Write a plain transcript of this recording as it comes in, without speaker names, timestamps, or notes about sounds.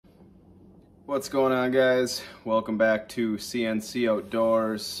What's going on, guys? Welcome back to CNC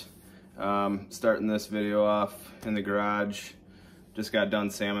Outdoors. Starting this video off in the garage. Just got done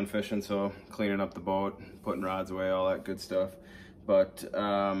salmon fishing, so cleaning up the boat, putting rods away, all that good stuff. But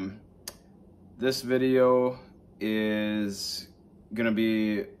this video is gonna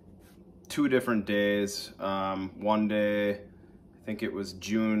be two different days. One day, I think it was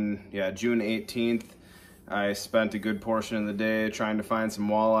June 18th. I spent a good portion of the day trying to find some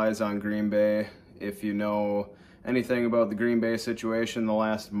walleyes on Green Bay. If you know anything about the Green Bay situation the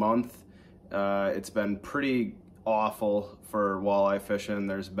last month, it's been pretty awful for walleye fishing.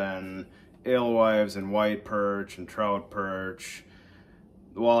 There's been alewives and white perch and trout perch.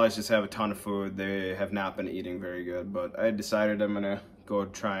 The walleyes just have a ton of food. They have not been eating very good, but I decided I'm gonna go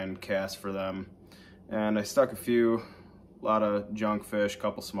try and cast for them. And I stuck a lot of junk fish,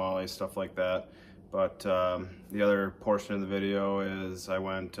 couple smallies, stuff like that. But the other portion of the video is I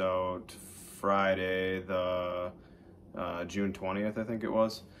went out Friday, the June 20th, I think it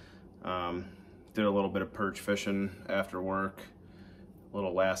was. Did a little bit of perch fishing after work, a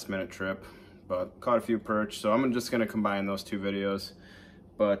little last minute trip, but caught a few perch. So I'm just gonna combine those two videos.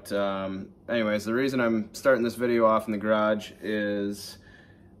 But anyways, the reason I'm starting this video off in the garage is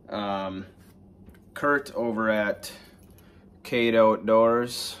Kurt over at Kade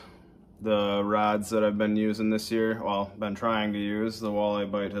Outdoors. The rods that I've been using this year, well, been trying to use, the walleye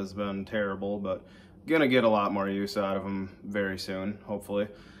bite has been terrible, but gonna get a lot more use out of them very soon, hopefully.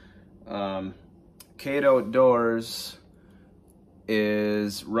 Kade Outdoors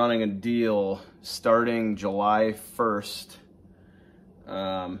is running a deal starting July 1st.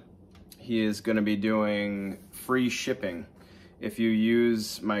 He is gonna be doing free shipping. If you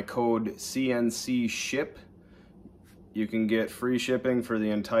use my code CNCSHIP, you can get free shipping for the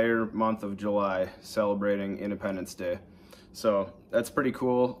entire month of July, celebrating Independence Day. So that's pretty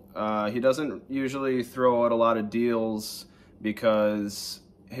cool. He doesn't usually throw out a lot of deals because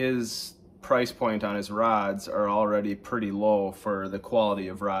his price point on his rods are already pretty low for the quality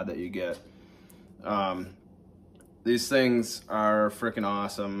of rod that you get. These things are freaking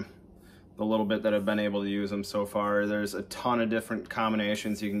awesome. The little bit that I've been able to use them so far, there's a ton of different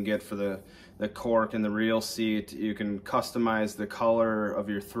combinations you can get for the cork and the reel seat. You can customize the color of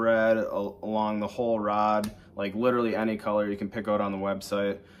your thread along the whole rod, like literally any color you can pick out on the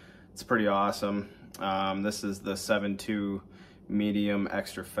website. It's pretty awesome. This is the 7.2 medium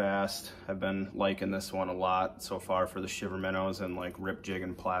extra fast. I've been liking this one a lot so far for the shiver minnows and like rip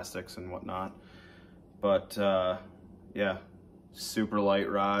jigging plastics and whatnot. But yeah, super light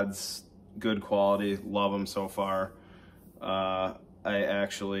rods, good quality, love them so far. I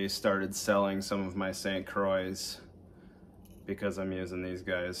actually started selling some of my St. Croix because I'm using these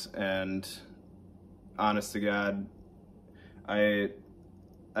guys, and honest to God, I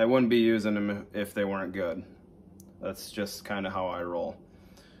wouldn't be using them if they weren't good. That's just kind of how I roll.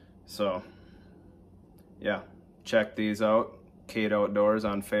 So yeah, check these out. Kade Outdoors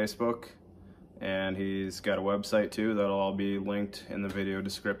on Facebook, and he's got a website too that'll all be linked in the video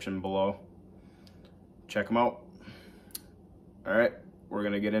description below. Check him out. All right, we're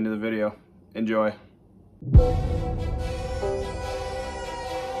gonna get into the video. Enjoy.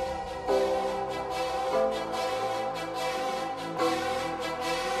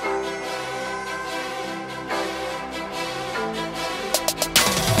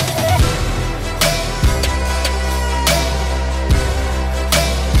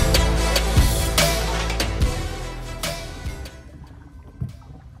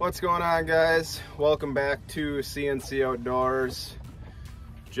 What's going on, guys? Welcome back to CNC Outdoors.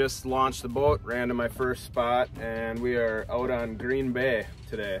 Just launched the boat, ran to my first spot, and we are out on Green Bay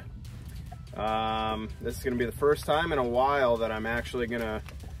today. This is gonna be the first time in a while that I'm actually gonna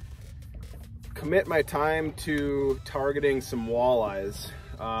commit my time to targeting some walleyes.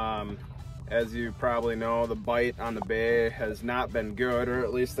 As you probably know, the bite on the bay has not been good, or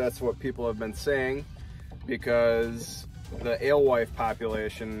at least that's what people have been saying, because the alewife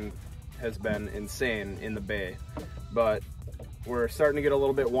population has been insane in the bay. But we're starting to get a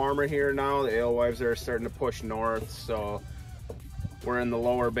little bit warmer here now. The alewives are starting to push north, so we're in the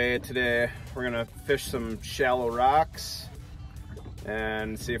lower bay today. We're gonna fish some shallow rocks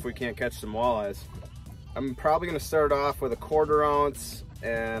and see if we can't catch some walleyes. I'm probably gonna start off with a 1/4 ounce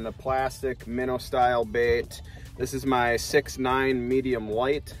and a plastic minnow style bait. This is my 6.9 medium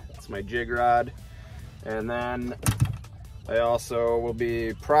light. It's my jig rod. And then I also will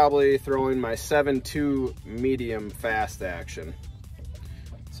be probably throwing my 7.2 medium fast action.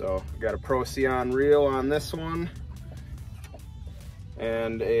 So got a Procyon reel on this one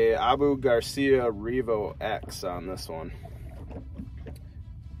and a Abu Garcia Revo X on this one.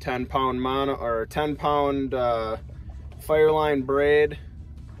 10-pound mono or 10-pound Fireline braid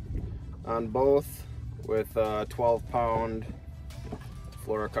on both with 12-pound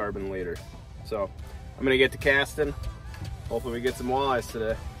fluorocarbon leader. So I'm gonna get to casting. Hopefully we get some walleyes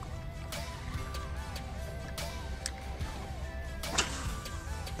today.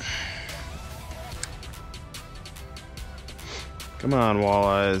 Come on,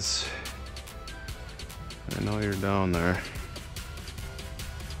 walleyes. I know you're down there.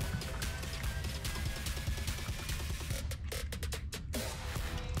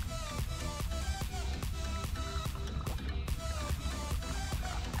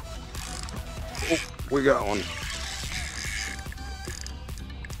 Oh, we got one.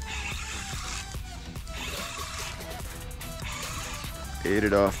 Ate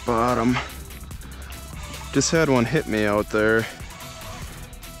it off bottom. Just had one hit me out there.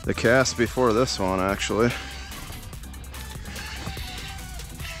 The cast before this one, actually.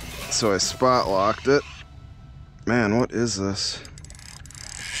 So I spot locked it. Man, what is this?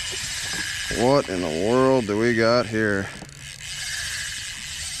 What in the world do we got here?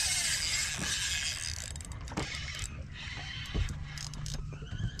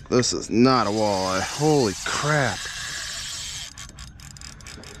 This is not a walleye. Holy crap.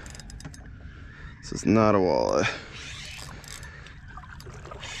 This is not a walleye.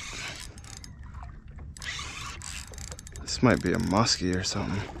 This might be a muskie or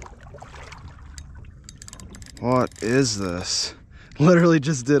something. What is this? Literally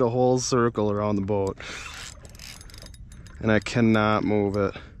just did a whole circle around the boat. And I cannot move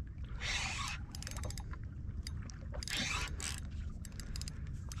it.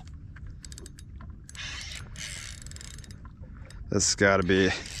 This has got to be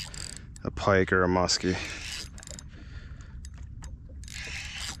a pike or a muskie.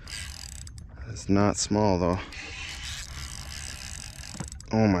 It's not small though.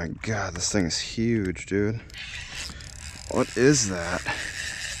 Oh my god, this thing is huge, dude. What is that?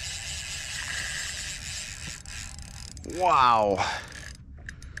 Wow.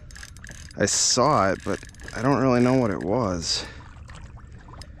 I saw it, but I don't really know what it was.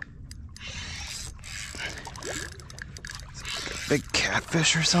 Like a big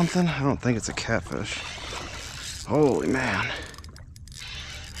catfish or something? I don't think it's a catfish. Holy man.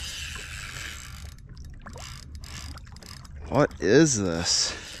 What is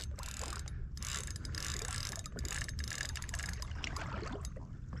this?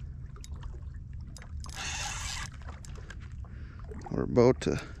 We're about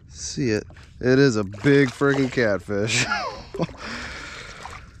to see it. It is a big friggin' catfish.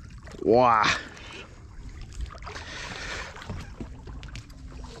 Wow.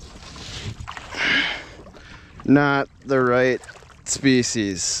 Not the right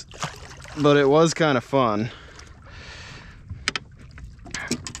species, but it was kind of fun.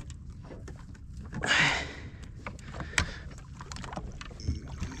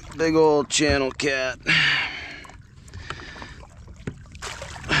 Big old channel cat.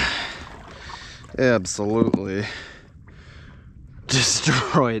 Absolutely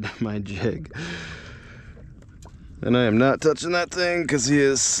destroyed my jig. And I am not touching that thing because he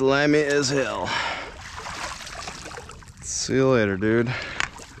is slimy as hell. See you later, dude.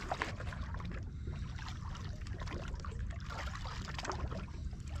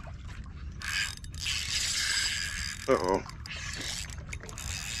 Uh-oh.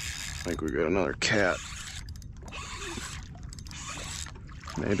 I think we got another cat.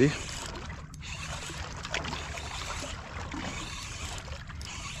 Maybe.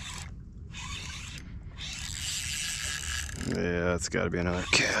 Yeah, it's got to be another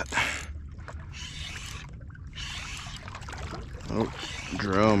cat. Oh,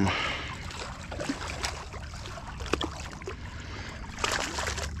 drum.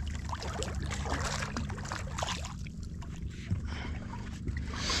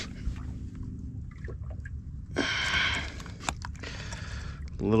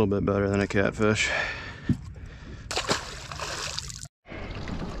 A little bit better than a catfish.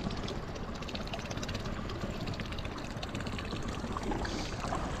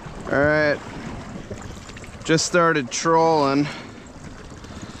 All right, just started trolling.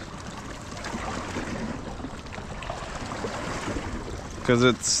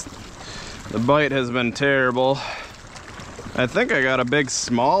 Because the bite has been terrible. I think I got a big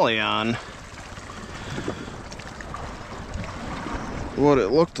smallie on. What it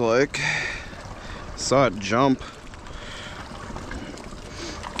looked like. Saw it jump.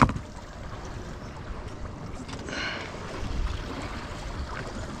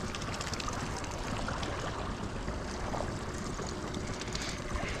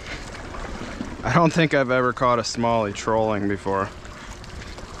 I don't think I've ever caught a smallie trolling before.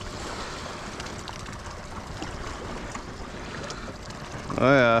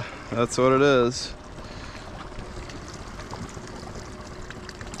 Oh yeah, that's what it is.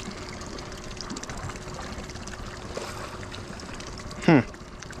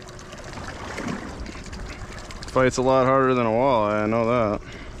 Fights a lot harder than a walleye, I know that.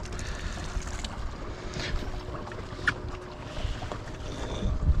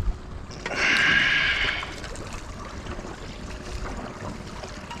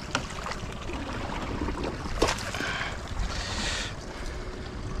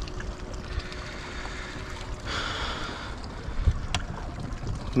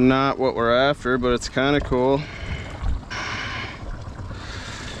 Not what we're after, but it's kind of cool.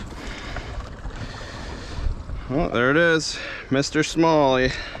 Oh, there it is, Mr.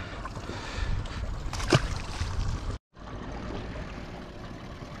 Smalley.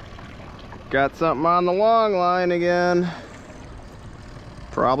 Got something on the long line again.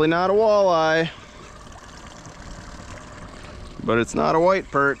 Probably not a walleye, but it's not a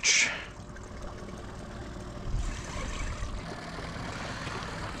white perch.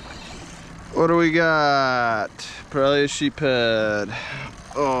 What do we got? Probably a sheephead.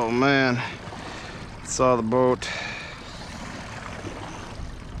 Oh man, saw the boat.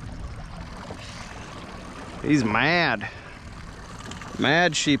 He's mad.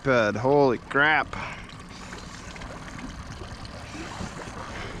 Mad sheephead, holy crap.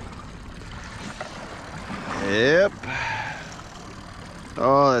 Yep.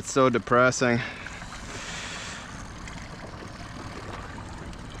 Oh, that's so depressing.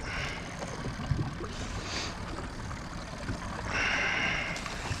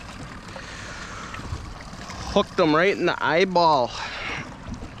 Hooked him right in the eyeball.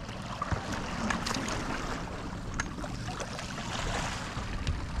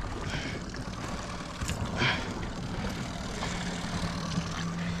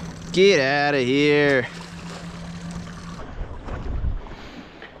 Get out of here.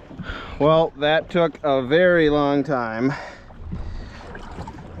 Well, that took a very long time.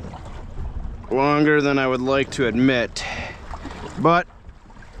 Longer than I would like to admit. But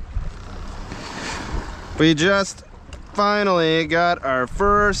we just finally got our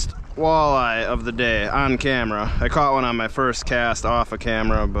first walleye of the day on camera. I caught one on my first cast off of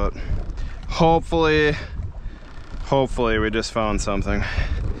camera, but hopefully we just found something.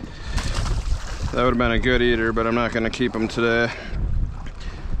 That would have been a good eater, but I'm not gonna keep them today.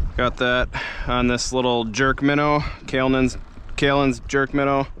 Got that on this little jerk minnow, Kalen's jerk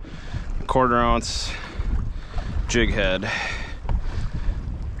minnow, 1/4 ounce jig head.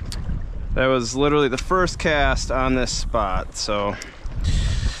 That was literally the first cast on this spot, so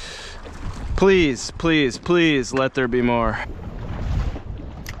please, please, please let there be more.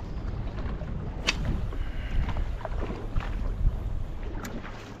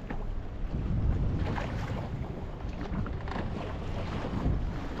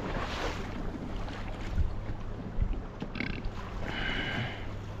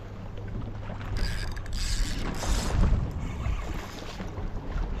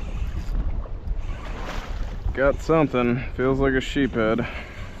 Got something, feels like a sheephead.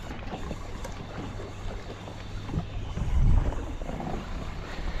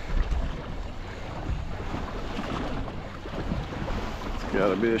 It's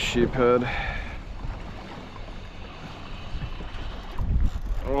gotta be a sheephead.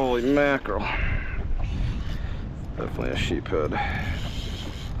 Holy mackerel. Definitely a sheephead.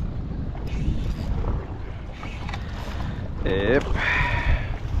 Yep.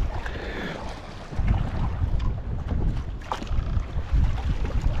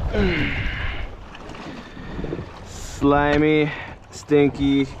 Slimy,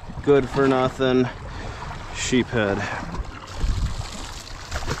 stinky, good for nothing sheephead.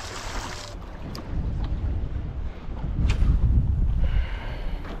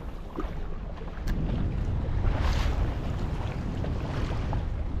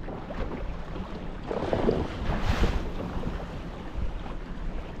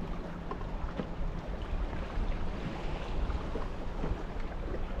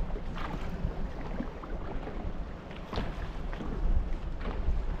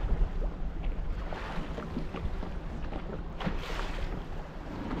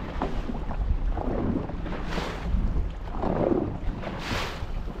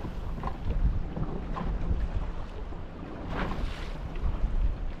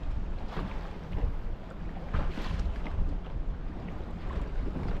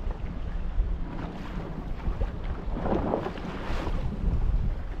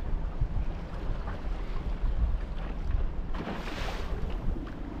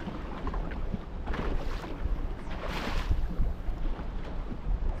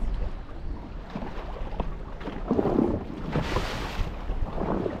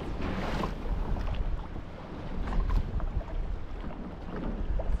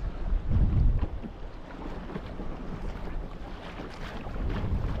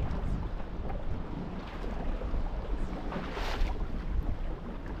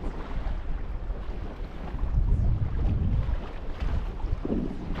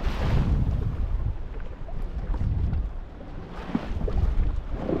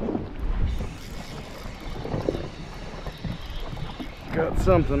 Got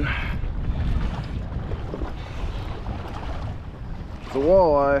something. It's a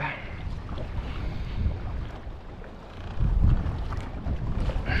walleye.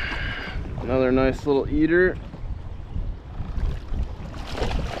 Another nice little eater.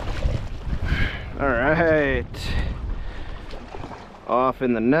 All right, off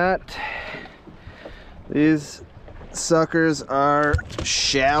in the net. These suckers are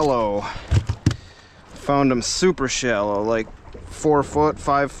shallow. Found them super shallow, like 4 foot,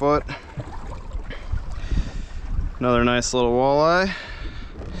 5 foot. Another nice little walleye.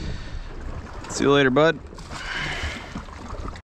 See you later, bud.